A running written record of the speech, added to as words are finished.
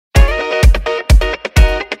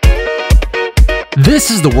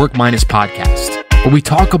This is the Work Minus podcast, where we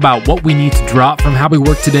talk about what we need to drop from how we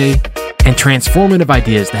work today and transformative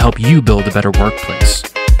ideas to help you build a better workplace.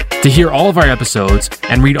 To hear all of our episodes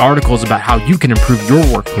and read articles about how you can improve your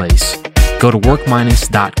workplace, go to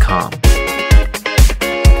workminus.com.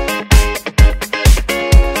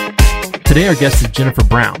 Today, our guest is Jennifer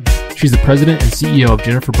Brown. She's the president and CEO of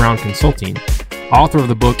Jennifer Brown Consulting, author of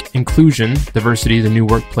the book Inclusion, Diversity, the New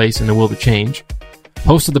Workplace, and the Will to Change,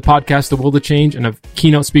 host of the podcast The Will to Change, and a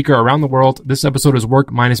keynote speaker around the world. This episode is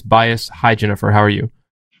Work Minus Bias. Hi, Jennifer. How are you?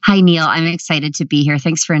 Hi, Neil. I'm excited to be here.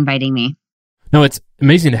 Thanks for inviting me. No, it's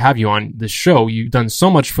amazing to have you on this show. You've done so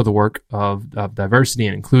much for the work of diversity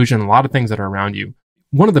and inclusion, a lot of things that are around you.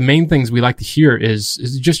 One of the main things we like to hear is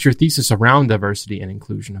just your thesis around diversity and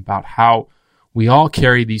inclusion, about how we all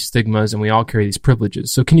carry these stigmas and we all carry these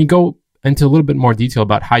privileges. So can you go into a little bit more detail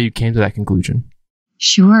about how you came to that conclusion?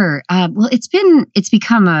 Sure. Well, it's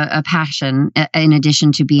become a passion in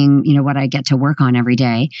addition to being, what I get to work on every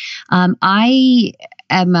day. I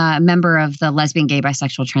am a member of the lesbian, gay,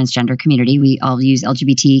 bisexual, transgender community. We all use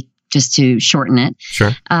LGBT just to shorten it. Sure.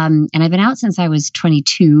 And I've been out since I was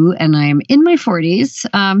 22 and I'm in my 40s.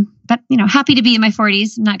 But, happy to be in my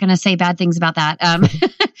 40s. I'm not going to say bad things about that.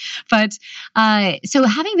 But so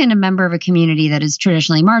having been a member of a community that is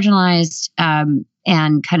traditionally marginalized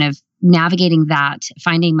and kind of navigating that,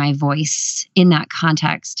 finding my voice in that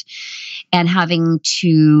context, and having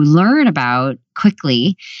to learn about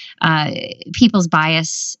quickly people's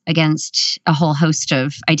bias against a whole host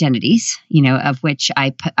of identities, of which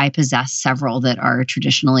I possess several that are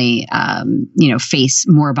traditionally, face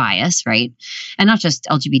more bias, right? And not just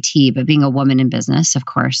LGBT, but being a woman in business, of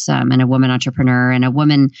course, and a woman entrepreneur and a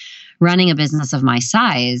woman running a business of my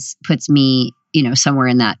size puts me, somewhere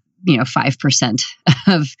in that 5%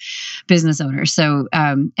 of business owners. So,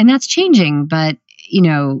 and that's changing, but,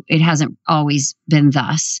 it hasn't always been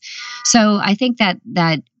thus. So I think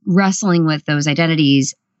that wrestling with those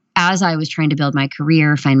identities as I was trying to build my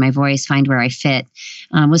career, find my voice, find where I fit,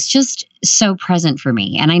 was just so present for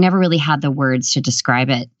me. And I never really had the words to describe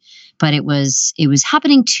it. But it was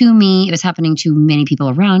happening to me. It was happening to many people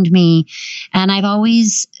around me. And I've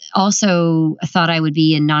always also thought I would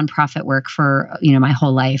be in nonprofit work for, my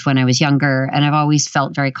whole life when I was younger. And I've always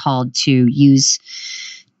felt very called to use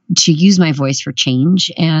my voice for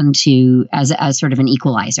change and as sort of an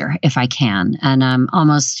equalizer, if I can. And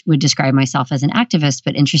almost would describe myself as an activist.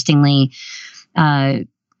 But interestingly,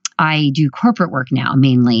 I do corporate work now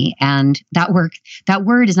mainly, and that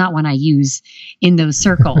word is not one I use in those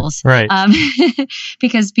circles, right?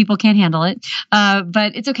 Because people can't handle it.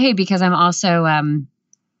 But it's okay because I'm also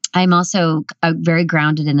very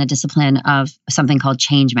grounded in the discipline of something called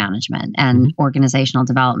change management and organizational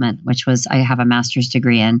development, which I have a master's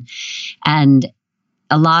degree in, and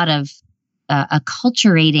a lot of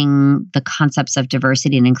acculturating the concepts of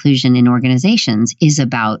diversity and inclusion in organizations is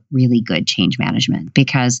about really good change management,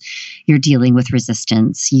 because you're dealing with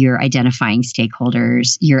resistance, you're identifying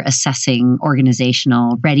stakeholders, you're assessing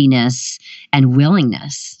organizational readiness and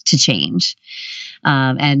willingness to change.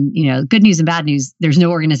 And, good news and bad news, there's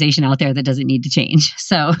no organization out there that doesn't need to change.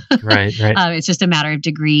 So right. It's just a matter of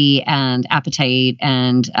degree and appetite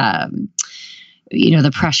and,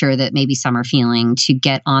 the pressure that maybe some are feeling to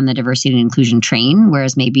get on the diversity and inclusion train,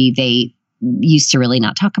 whereas maybe they used to really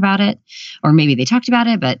not talk about it, or maybe they talked about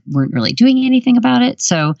it, but weren't really doing anything about it.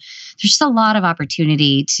 So there's just a lot of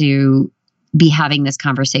opportunity to be having this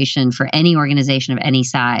conversation for any organization of any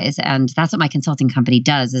size. And that's what my consulting company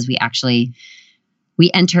does, is we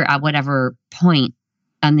enter at whatever point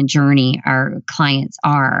on the journey our clients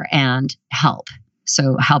are and help.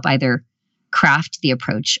 So help either craft the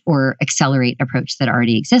approach or accelerate approach that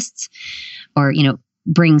already exists, or,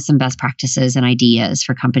 bring some best practices and ideas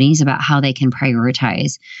for companies about how they can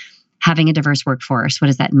prioritize having a diverse workforce. What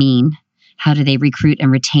does that mean? How do they recruit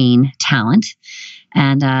and retain talent?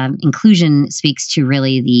 And inclusion speaks to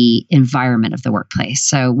really the environment of the workplace.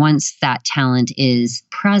 So once that talent is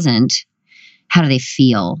present, how do they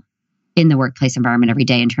feel in the workplace environment every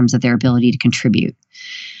day in terms of their ability to contribute?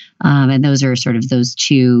 And those are sort of those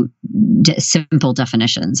two simple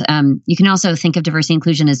definitions. You can also think of diversity and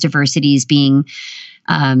inclusion as diversities being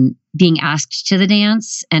asked to the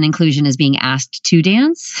dance, and inclusion is being asked to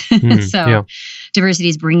dance. Diversity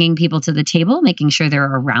is bringing people to the table, making sure they're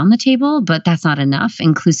around the table, but that's not enough.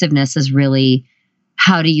 Inclusiveness is really,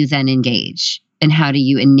 how do you then engage? And how do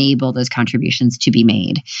you enable those contributions to be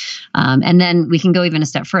made? And then we can go even a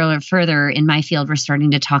step further. In my field, we're starting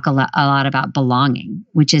to talk a lot about belonging,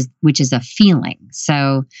 which is a feeling.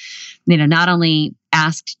 So, not only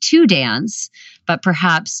asked to dance, but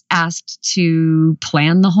perhaps asked to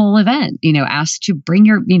plan the whole event, asked to bring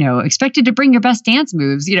expected to bring your best dance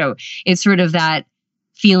moves. It's sort of that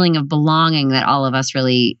feeling of belonging that all of us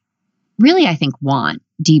really, really, I think, want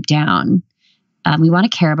deep down. We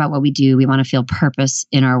want to care about what we do. We want to feel purpose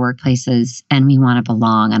in our workplaces, and we want to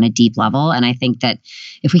belong on a deep level. And I think that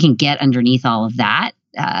if we can get underneath all of that,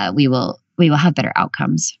 we will have better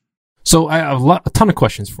outcomes. So I have a ton of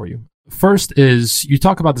questions for you. First is, you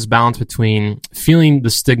talk about this balance between feeling the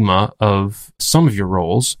stigma of some of your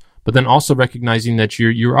roles, but then also recognizing that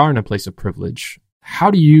you are in a place of privilege.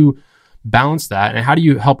 How do you balance that, and how do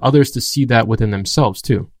you help others to see that within themselves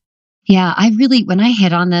too? Yeah, when I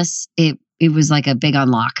hit on this, it was like a big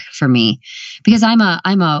unlock for me, because I'm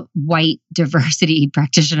a white diversity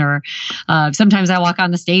practitioner. Sometimes I walk on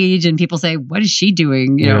the stage and people say, "What is she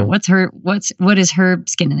doing? What is her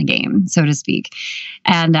skin in the game, so to speak?"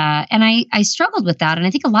 And I struggled with that, and I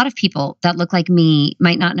think a lot of people that look like me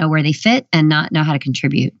might not know where they fit and not know how to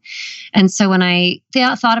contribute. And so when I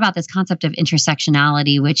thought about this concept of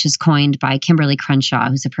intersectionality, which is coined by Kimberly Crenshaw,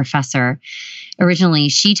 who's a professor. Originally,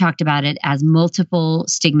 she talked about it as multiple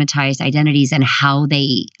stigmatized identities and how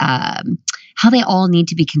they all need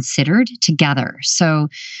to be considered together. So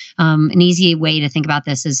an easy way to think about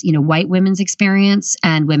this is, white women's experience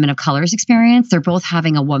and women of color's experience. They're both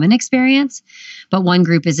having a woman experience, but one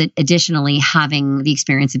group is additionally having the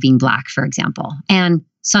experience of being Black, for example. And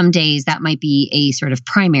some days that might be a sort of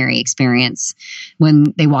primary experience. When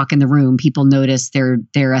they walk in the room, people notice their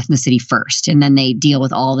ethnicity first, and then they deal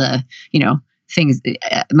with all the, things,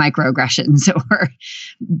 microaggressions or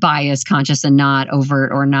bias, conscious and not,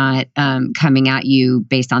 overt or not, coming at you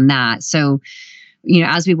based on that. So,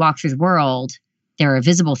 as we walk through the world, there are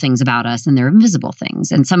visible things about us and there are invisible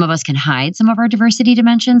things. And some of us can hide some of our diversity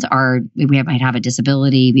dimensions. We might have a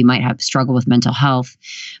disability. We might have struggle with mental health.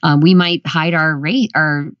 We might hide our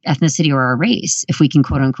ethnicity or our race if we can,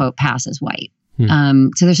 quote unquote, pass as white.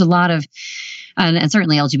 So there's a lot of, and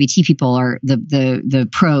certainly LGBT people are the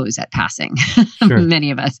pros at passing, sure. Many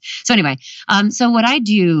of us. So anyway, so what I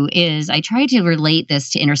do is I try to relate this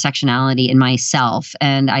to intersectionality in myself.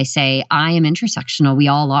 And I say, I am intersectional. We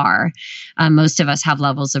all are. Most of us have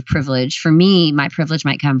levels of privilege. For me, my privilege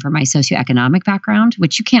might come from my socioeconomic background,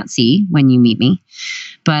 which you can't see when you meet me.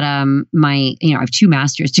 But I have 2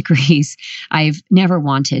 master's degrees. I've never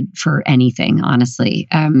wanted for anything, honestly.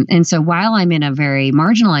 And so while I'm in a very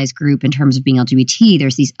marginalized group in terms of being LGBT,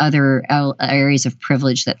 there's these other areas of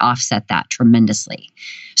privilege that offset that tremendously.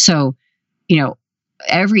 So,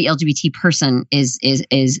 every LGBT person is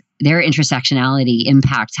their intersectionality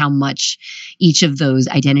impacts how much each of those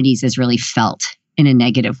identities is really felt in a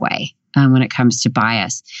negative way when it comes to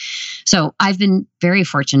bias. So I've been very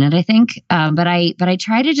fortunate, I think, but I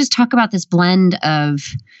try to just talk about this blend of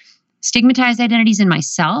stigmatized identities in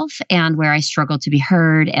myself and where I struggle to be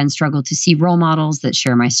heard and struggle to see role models that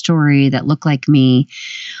share my story, that look like me.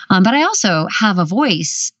 But I also have a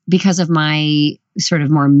voice because of my sort of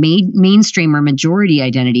more mainstream or majority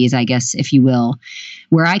identities, I guess, if you will,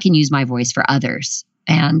 where I can use my voice for others.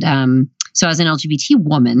 And so as an LGBT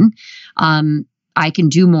woman, I can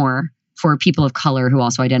do more for people of color who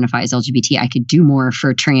also identify as LGBT. I could do more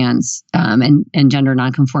for trans and gender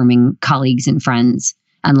nonconforming colleagues and friends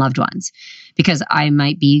and loved ones, because I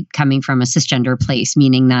might be coming from a cisgender place,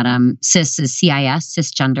 meaning that cis is CIS,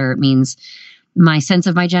 cisgender means my sense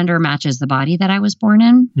of my gender matches the body that I was born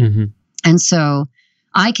in. Mm-hmm. And so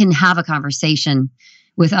I can have a conversation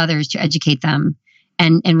with others to educate them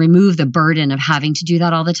and remove the burden of having to do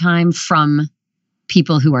that all the time from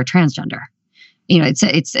people who are transgender.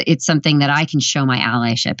 It's something that I can show my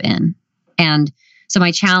allyship in. And so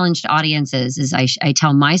my challenge to audiences is I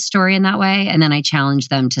tell my story in that way, and then I challenge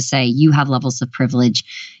them to say, you have levels of privilege.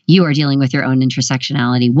 You are dealing with your own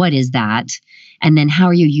intersectionality. What is that? And then how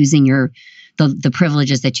are you using the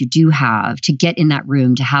privileges that you do have to get in that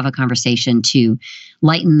room, to have a conversation, to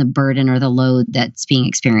lighten the burden or the load that's being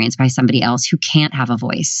experienced by somebody else who can't have a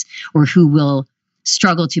voice or who will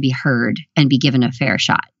struggle to be heard and be given a fair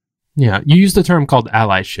shot. Yeah. You used the term called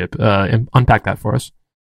allyship. Unpack that for us.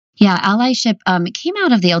 Yeah, allyship it came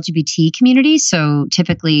out of the LGBT community. So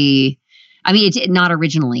typically, not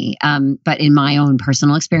originally, but in my own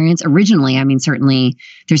personal experience, originally, certainly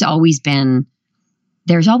there's always been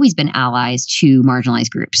allies to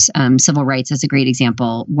marginalized groups. Civil rights is a great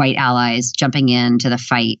example. White allies jumping into the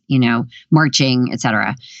fight, marching,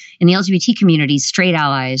 etc. In the LGBT community, straight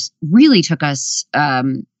allies really took us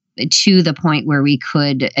to the point where we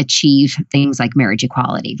could achieve things like marriage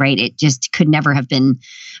equality, right? It just could never have been,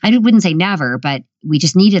 I wouldn't say never, but we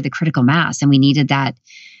just needed the critical mass, and we needed that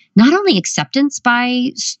not only acceptance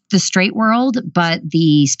by the straight world, but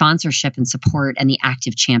the sponsorship and support and the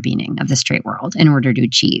active championing of the straight world in order to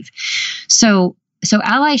achieve. So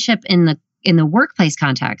allyship in the workplace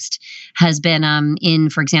context has been in,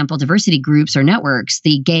 for example, diversity groups or networks.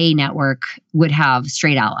 The gay network would have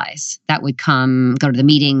straight allies that would go to the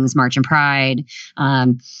meetings, march in pride,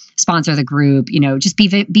 sponsor the group, just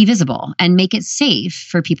be visible and make it safe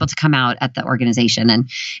for people to come out at the organization. And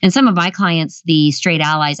in some of my clients, the straight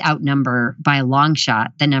allies outnumber by a long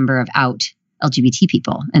shot the number of out LGBT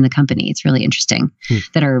people in the company. It's really interesting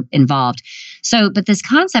that are involved. But this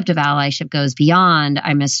concept of allyship goes beyond,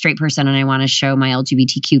 I'm a straight person and I want to show my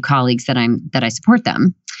LGBTQ colleagues that I support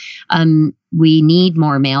them. We need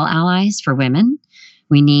more male allies for women.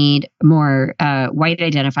 We need more white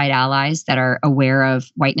identified allies that are aware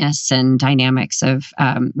of whiteness and dynamics of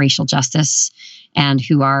racial justice and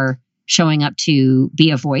who are showing up to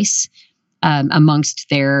be a voice amongst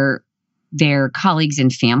their colleagues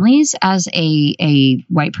and families as a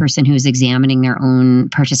white person who is examining their own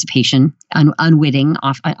participation, unwitting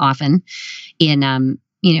often in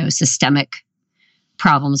systemic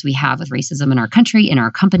problems we have with racism in our country, in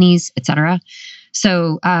our companies, et cetera.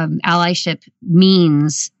 So allyship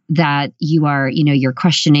means that you are, you're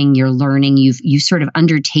questioning, you're learning, you've sort of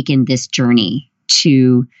undertaken this journey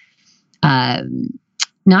to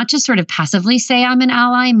not just sort of passively say I'm an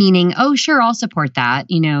ally, meaning, oh, sure, I'll support that.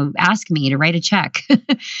 Ask me to write a check.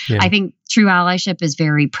 Yeah. I think true allyship is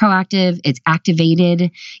very proactive. It's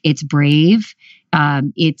activated. It's brave.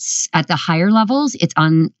 It's at the higher levels. It's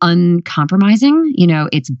uncompromising.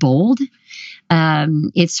 It's bold.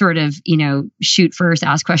 It's sort of, shoot first,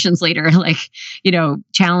 ask questions later,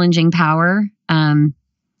 challenging power,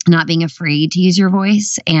 not being afraid to use your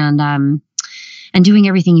voice and doing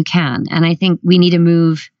everything you can. And I think we need to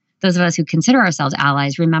move, those of us who consider ourselves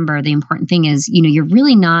allies, remember the important thing is, you're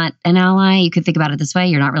really not an ally. You could think about it this way.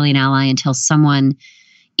 You're not really an ally until someone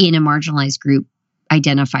in a marginalized group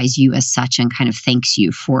identifies you as such and kind of thanks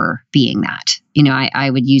you for being that. I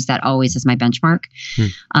would use that always as my benchmark.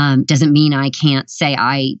 Doesn't mean I can't say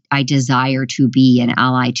I desire to be an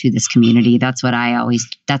ally to this community. That's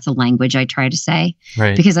the language I try to say.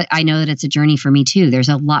 Right. Because I know that it's a journey for me too. There's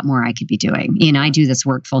a lot more I could be doing. I do this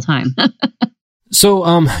work full time.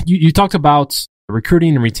 So you talked about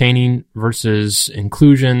recruiting and retaining versus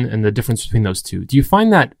inclusion and the difference between those two. Do you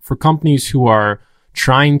find that for companies who are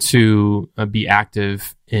trying to be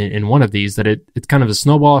active in one of these, that it's kind of a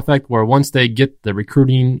snowball effect where once they get the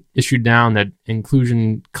recruiting issue down, that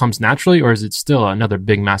inclusion comes naturally, or is it still another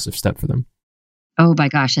big, massive step for them? Oh my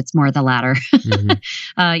gosh, it's more the latter.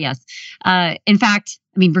 Yes. In fact,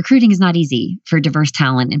 recruiting is not easy for diverse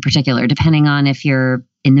talent in particular, depending on if you're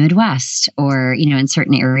in the Midwest or, in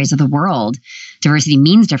certain areas of the world. Diversity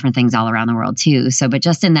means different things all around the world too. But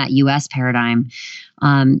just in that US paradigm,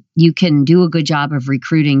 you can do a good job of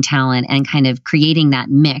recruiting talent and kind of creating that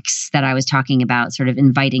mix that I was talking about, sort of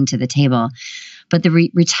inviting to the table. But the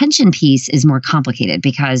retention piece is more complicated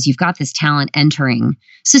because you've got this talent entering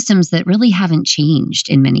systems that really haven't changed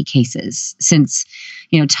in many cases since,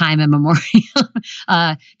 time immemorial.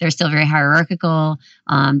 They're still very hierarchical.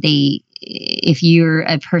 If you're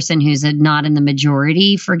a person who's not in the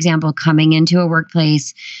majority, for example, coming into a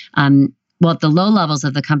workplace, at the low levels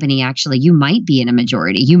of the company, actually, you might be in a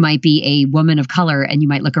majority. You might be a woman of color and you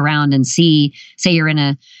might look around and say you're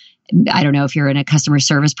I don't know if you're in a customer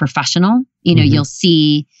service professional, you'll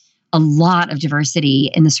see a lot of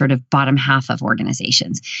diversity in the sort of bottom half of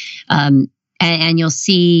organizations. And you'll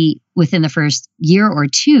see within the first year or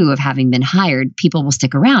two of having been hired, people will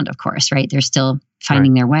stick around, of course, right? They're still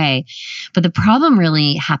finding their way. But the problem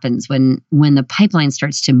really happens when the pipeline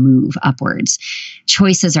starts to move upwards.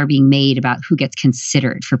 Choices are being made about who gets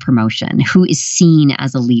considered for promotion, who is seen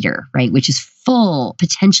as a leader, right? Which is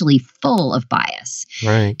potentially full of bias.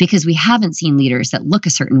 Right. Because we haven't seen leaders that look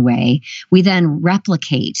a certain way. We then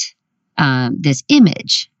replicate this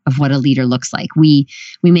image of what a leader looks like. We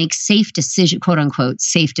make safe decision, quote unquote,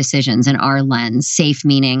 safe decisions in our lens. Safe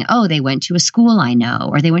meaning, oh, they went to a school I know,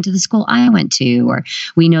 or they went to the school I went to, or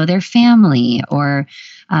we know their family, or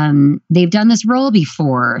they've done this role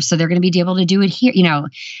before, so they're going to be able to do it here,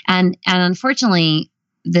 And unfortunately,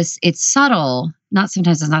 it's subtle.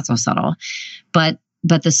 Sometimes it's not so subtle, but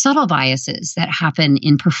the subtle biases that happen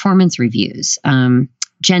in performance reviews.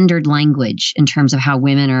 Gendered language in terms of how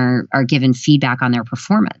women are given feedback on their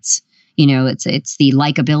performance. It's the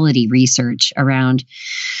likability research around,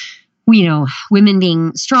 women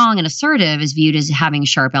being strong and assertive is viewed as having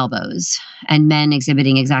sharp elbows, and men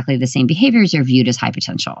exhibiting exactly the same behaviors are viewed as high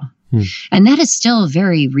potential. And that is still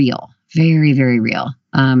very real, very, very real,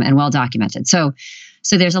 and well documented. So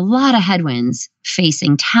So there's a lot of headwinds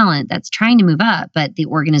facing talent that's trying to move up, but the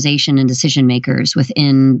organization and decision makers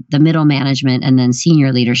within the middle management and then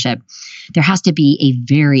senior leadership, there has to be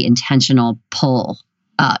a very intentional pull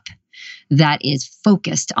up that is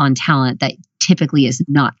focused on talent that typically is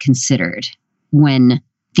not considered when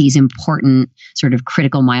these important sort of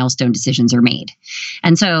critical milestone decisions are made.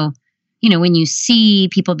 And so, when you see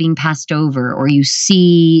people being passed over, or you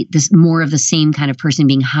see this more of the same kind of person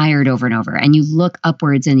being hired over and over, and you look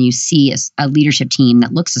upwards and you see a leadership team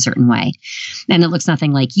that looks a certain way, and it looks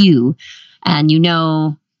nothing like you, and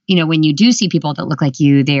when you do see people that look like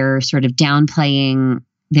you, they're sort of downplaying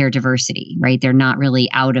their diversity, right? They're not really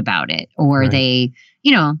out about it, or right. they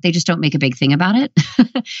just don't make a big thing about it.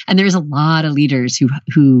 And there's a lot of leaders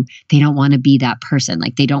who they don't want to be that person.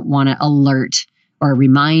 Like, they don't want to alert or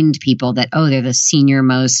remind people that, oh, they're the senior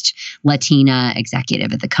most Latina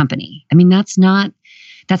executive at the company. I mean, that's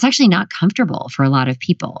actually not comfortable for a lot of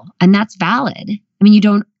people. And that's valid. I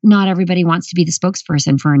mean, not everybody wants to be the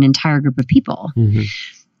spokesperson for an entire group of people.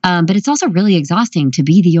 Mm-hmm. But it's also really exhausting to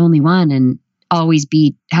be the only one and always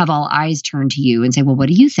have all eyes turned to you and say, well, what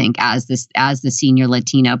do you think as the senior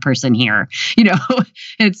Latino person here?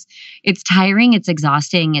 It's tiring, it's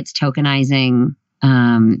exhausting, it's tokenizing.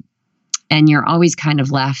 And you're always kind of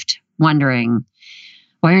left wondering,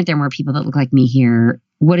 why aren't there more people that look like me here?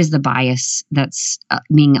 What is the bias that's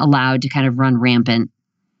being allowed to kind of run rampant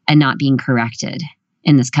and not being corrected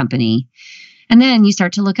in this company? And then you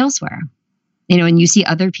start to look elsewhere, and you see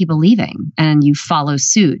other people leaving and you follow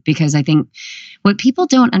suit, because I think what people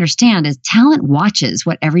don't understand is talent watches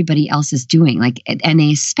what everybody else is doing. And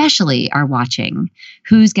they especially are watching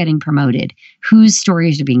who's getting promoted, whose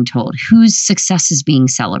stories are being told, whose success is being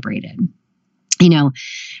celebrated.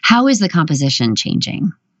 How is the composition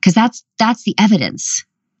changing? Because that's the evidence.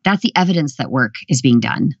 That's the evidence that work is being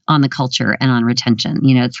done on the culture and on retention.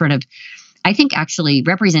 It's sort of, I think actually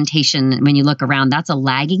representation, when you look around, that's a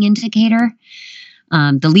lagging indicator.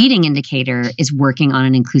 The leading indicator is working on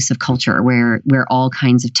an inclusive culture where all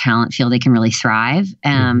kinds of talent feel they can really thrive,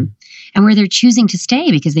 and where they're choosing to stay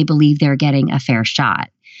because they believe they're getting a fair shot.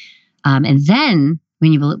 And then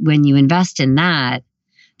when you invest in that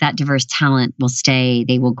diverse talent will stay,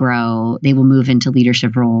 they will grow, they will move into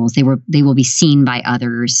leadership roles, they will be seen by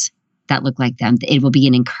others that look like them. It will be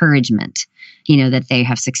an encouragement, that they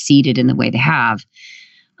have succeeded in the way they have,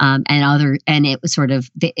 and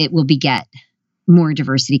it will beget more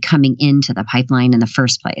diversity coming into the pipeline in the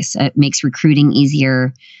first place. It makes recruiting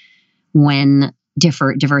easier when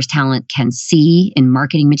diverse talent can see in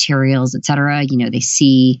marketing materials, et cetera. They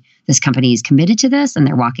see this company is committed to this and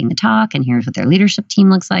they're walking the talk, and here's what their leadership team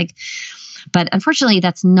looks like. But unfortunately,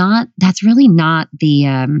 that's really not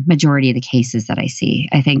the majority of the cases that I see.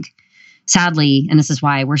 I think, sadly, and this is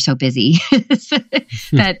why we're so busy,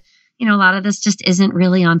 that a lot of this just isn't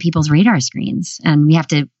really on people's radar screens, and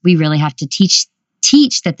we really have to teach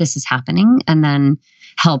that this is happening, and then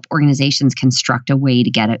help organizations construct a way to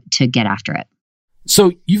get after it.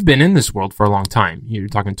 So you've been in this world for a long time. You're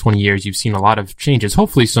talking 20 years. You've seen a lot of changes,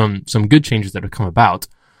 hopefully some good changes that have come about.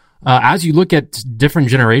 As you look at different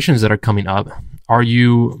generations that are coming up, are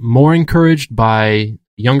you more encouraged by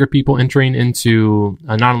younger people entering into,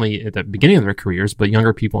 not only at the beginning of their careers, but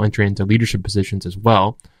younger people entering into leadership positions as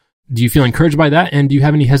well? Do you feel encouraged by that? And do you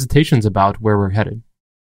have any hesitations about where we're headed?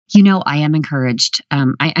 I am encouraged.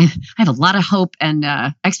 I have a lot of hope and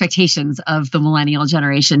expectations of the millennial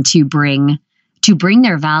generation to bring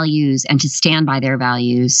their values and to stand by their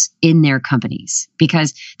values in their companies,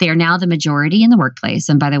 because they are now the majority in the workplace.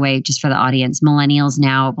 And by the way, just for the audience, millennials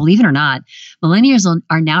now, believe it or not, millennials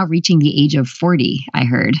are now reaching the age of 40, I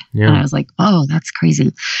heard. Yeah. And I was like, oh, that's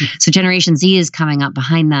crazy. So Generation Z is coming up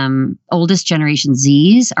behind them. Oldest Generation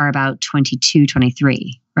Zs are about 22,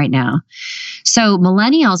 23 right now. So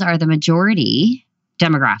millennials are the majority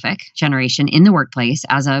demographic generation in the workplace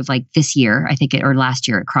as of this year, I think, or last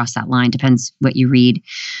year, it crossed that line, depends what you read.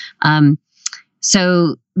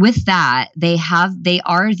 So with that, they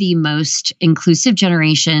are the most inclusive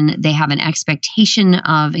generation. They have an expectation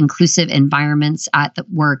of inclusive environments at the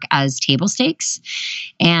work as table stakes,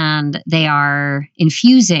 and they are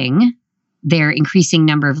infusing their increasing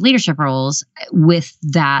number of leadership roles with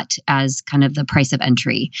that as kind of the price of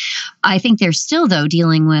entry. I think they're still, though,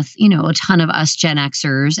 dealing with, a ton of us Gen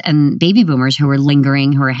Xers and baby boomers who are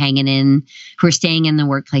lingering, who are hanging in, who are staying in the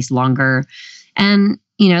workplace longer. And,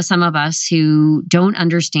 some of us who don't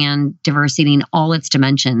understand diversity in all its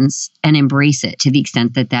dimensions and embrace it to the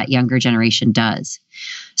extent that younger generation does.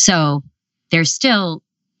 So there's still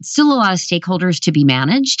still a lot of stakeholders to be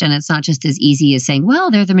managed. And it's not just as easy as saying,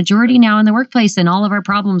 well, they're the majority now in the workplace and all of our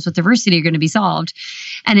problems with diversity are going to be solved.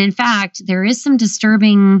 And in fact, there is some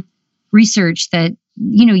disturbing research that,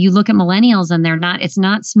 you look at millennials and it's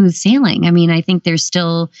not smooth sailing. I mean, I think there's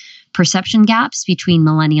still perception gaps between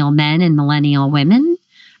millennial men and millennial women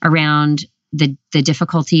around the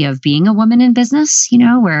difficulty of being a woman in business,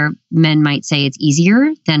 where men might say it's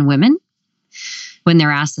easier than women when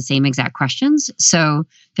they're asked the same exact questions. So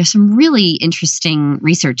there's some really interesting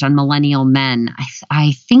research on millennial men.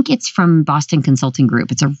 I think it's from Boston Consulting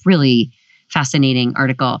Group. It's a really fascinating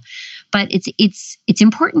article, but it's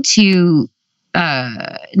important to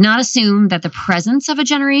not assume that the presence of a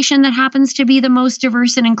generation that happens to be the most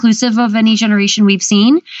diverse and inclusive of any generation we've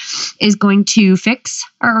seen is going to fix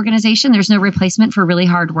our organization. There's no replacement for really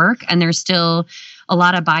hard work, and there's still a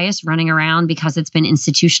lot of bias running around because it's been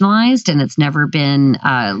institutionalized and it's never been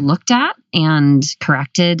looked at and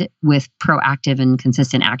corrected with proactive and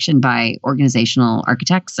consistent action by organizational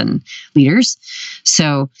architects and leaders.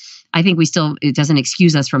 So I think it doesn't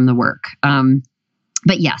excuse us from the work.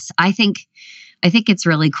 But yes, I think it's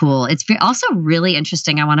really cool. It's also really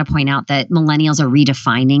interesting. I want to point out that millennials are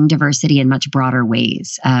redefining diversity in much broader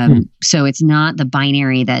ways. So it's not the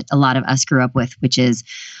binary that a lot of us grew up with, which is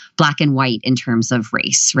black and white in terms of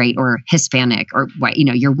race, right? Or Hispanic or white,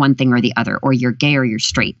 you're one thing or the other, or you're gay or you're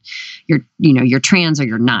straight, you're trans or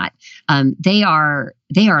you're not. They are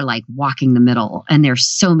like walking the middle, and there's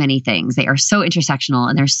so many things. They are so intersectional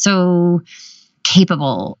and they're so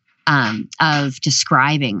capable of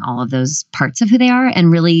describing all of those parts of who they are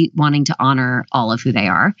and really wanting to honor all of who they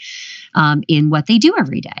are in what they do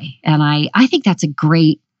every day. And I think that's a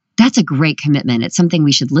great commitment. It's something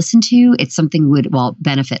we should listen to. It's something would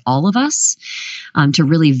benefit all of us to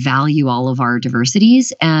really value all of our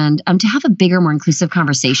diversities and to have a bigger, more inclusive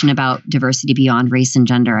conversation about diversity beyond race and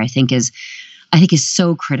gender. I think is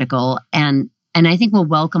so critical, and I think will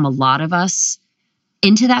welcome a lot of us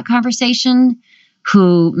into that conversation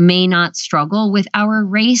who may not struggle with our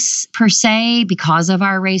race per se because of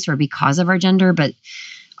our race or because of our gender, but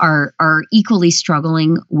are equally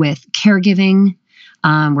struggling with caregiving.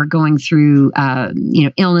 We're going through,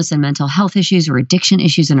 illness and mental health issues or addiction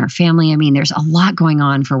issues in our family. I mean, there's a lot going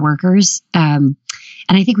on for workers. And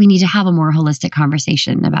I think we need to have a more holistic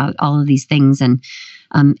conversation about all of these things and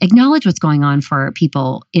acknowledge what's going on for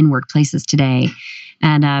people in workplaces today.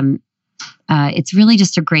 And it's really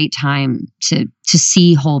just a great time to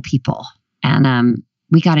see whole people. And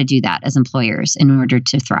we got to do that as employers in order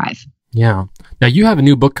to thrive. Yeah. Now you have a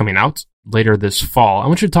new book coming out later this fall. I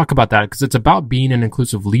want you to talk about that because it's about being an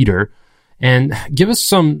inclusive leader, and give us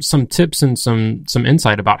some tips and some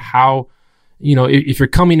insight about how, if you're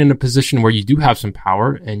coming in a position where you do have some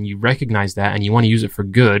power and you recognize that and you want to use it for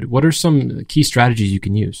good, what are some key strategies you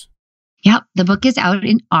can use? Yeah, the book is out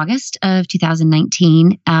in August of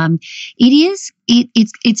 2019.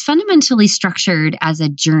 It's fundamentally structured as a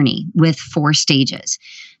journey with 4 stages.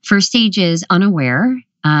 First stage is unaware.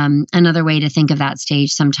 Another way to think of that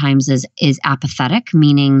stage sometimes is apathetic,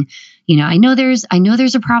 meaning, I know there's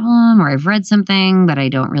a problem, or I've read something, but I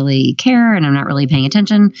don't really care and I'm not really paying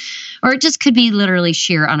attention, or it just could be literally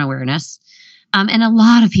sheer unawareness. And a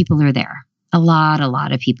lot of people are there. A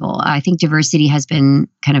lot of people. I think diversity has been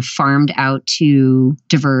kind of farmed out to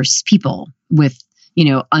diverse people with,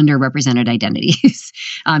 underrepresented identities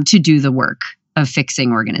to do the work of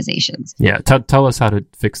fixing organizations. Yeah. Tell us how to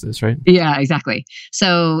fix this, right? Yeah, exactly.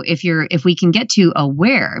 So if we can get to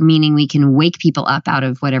aware, meaning we can wake people up out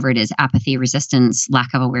of whatever it is, apathy, resistance,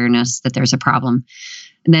 lack of awareness that there's a problem,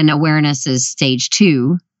 and then awareness is stage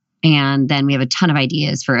 2. And then we have a ton of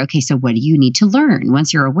ideas for, okay, so what do you need to learn?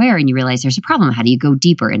 Once you're aware and you realize there's a problem, how do you go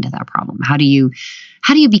deeper into that problem? How do you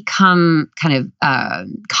become kind of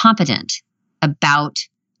competent about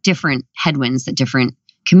different headwinds that different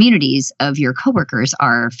communities of your coworkers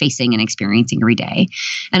are facing and experiencing every day?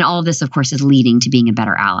 And all of this, of course, is leading to being a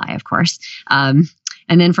better ally, of course. And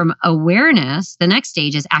then from awareness, the next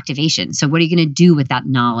stage is activation. So what are you going to do with that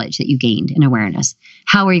knowledge that you gained in awareness?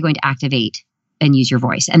 How are you going to activate and use your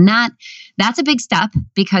voice? And that's a big step,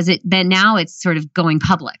 because now it's sort of going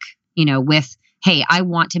public, with, hey, I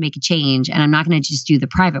want to make a change, and I'm not going to just do the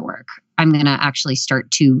private work. I'm going to actually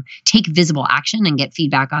start to take visible action and get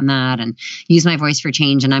feedback on that and use my voice for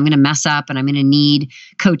change. And I'm going to mess up, and I'm going to need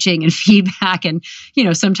coaching and feedback and,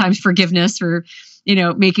 sometimes forgiveness for,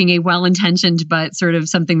 making a well-intentioned, but sort of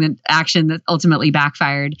action that ultimately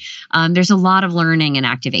backfired. There's a lot of learning and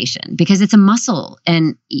activation because it's a muscle,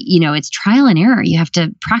 and, it's trial and error. You have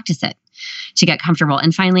to practice it. get comfortable.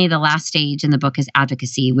 And finally, the last stage in the book is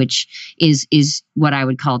advocacy, which is what I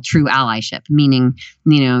would call true allyship, meaning,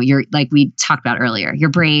 you're, like we talked about earlier, you're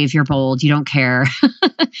brave, you're bold, you don't care.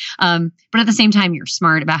 But at the same time, you're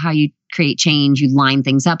smart about how you create change. You line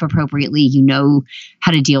things up appropriately. You know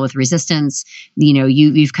how to deal with resistance.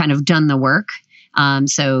 You've kind of done the work.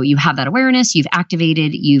 So you have that awareness, you've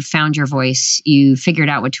activated, you've found your voice, you figured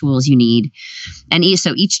out what tools you need. And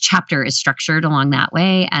so each chapter is structured along that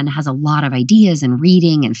way and has a lot of ideas and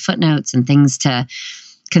reading and footnotes and things to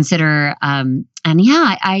consider. I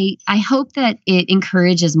hope that it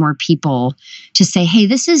encourages more people to say, hey,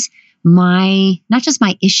 this is not just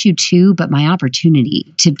my issue too, but my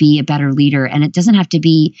opportunity to be a better leader. And it doesn't have to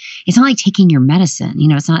be, it's not like taking your medicine,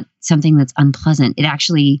 it's not something that's unpleasant. It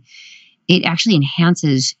actually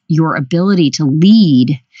enhances your ability to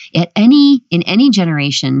lead in any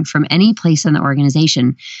generation from any place in the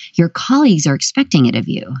organization. Your colleagues are expecting it of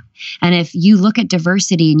you. And if you look at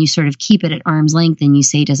diversity and you sort of keep it at arm's length and you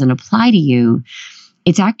say it doesn't apply to you,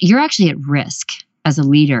 you're actually at risk as a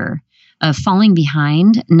leader of falling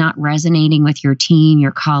behind, not resonating with your team,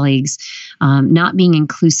 your colleagues, not being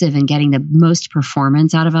inclusive and getting the most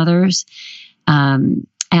performance out of others.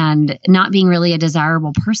 And not being really a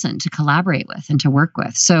desirable person to collaborate with and to work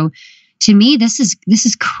with. So to me, this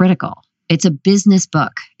is critical. It's a business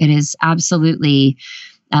book. It is absolutely,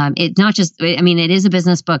 it is a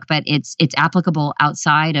business book, but it's applicable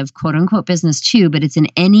outside of quote unquote business too, but it's in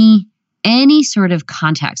any sort of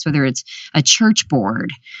context, whether it's a church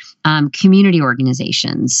board, community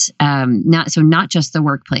organizations, not just the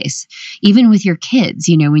workplace, even with your kids,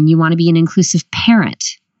 when you want to be an inclusive parent,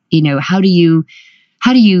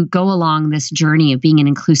 how do you go along this journey of being an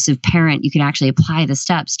inclusive parent? You can actually apply the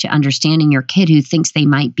steps to understanding your kid who thinks they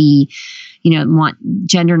might be, want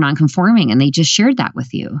gender nonconforming, and they just shared that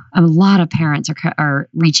with you. A lot of parents are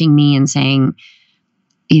reaching me and saying,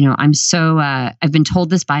 I'm so, I've been told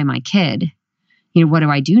this by my kid. What do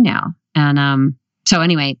I do now? And so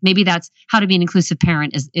anyway, maybe that's how to be an inclusive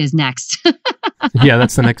parent is next. Yeah,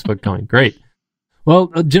 that's the next book coming. Great.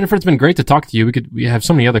 Well, Jennifer, it's been great to talk to you. We have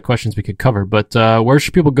so many other questions we could cover, but where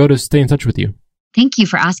should people go to stay in touch with you? Thank you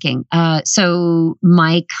for asking. So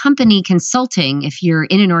my company Consulting, if you're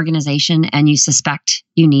in an organization and you suspect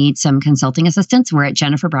you need some consulting assistance, we're at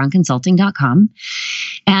jenniferbrownconsulting.com.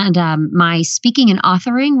 And my speaking and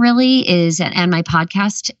authoring really is, and my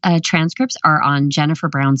podcast transcripts are on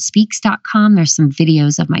jenniferbrownspeaks.com. There's some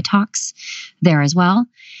videos of my talks there as well.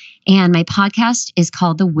 And my podcast is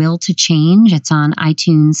called The Will to Change. It's on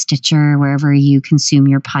iTunes, Stitcher, wherever you consume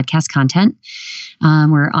your podcast content.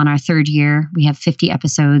 We're on our third year. We have 50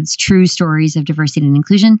 episodes, true stories of diversity and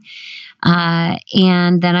inclusion.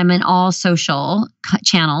 And then I'm in all social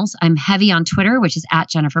channels. I'm heavy on Twitter, which is at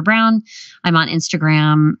Jennifer Brown. I'm on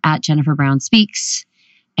Instagram at Jennifer Brown Speaks.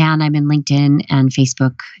 And I'm in LinkedIn and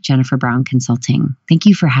Facebook, Jennifer Brown Consulting. Thank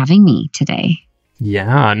you for having me today.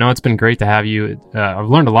 Yeah, no, it's been great to have you. I've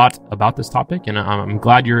learned a lot about this topic, and I'm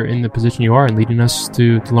glad you're in the position you are and leading us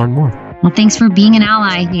to learn more. Well, thanks for being an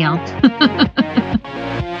ally, Neil.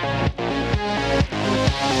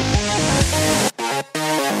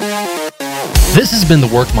 This has been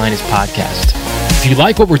the Work Minus podcast. If you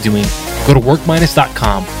like what we're doing, go to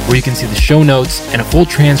workminus.com where you can see the show notes and a full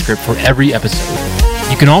transcript for every episode.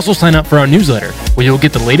 You can also sign up for our newsletter where you'll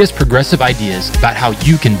get the latest progressive ideas about how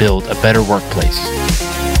you can build a better workplace.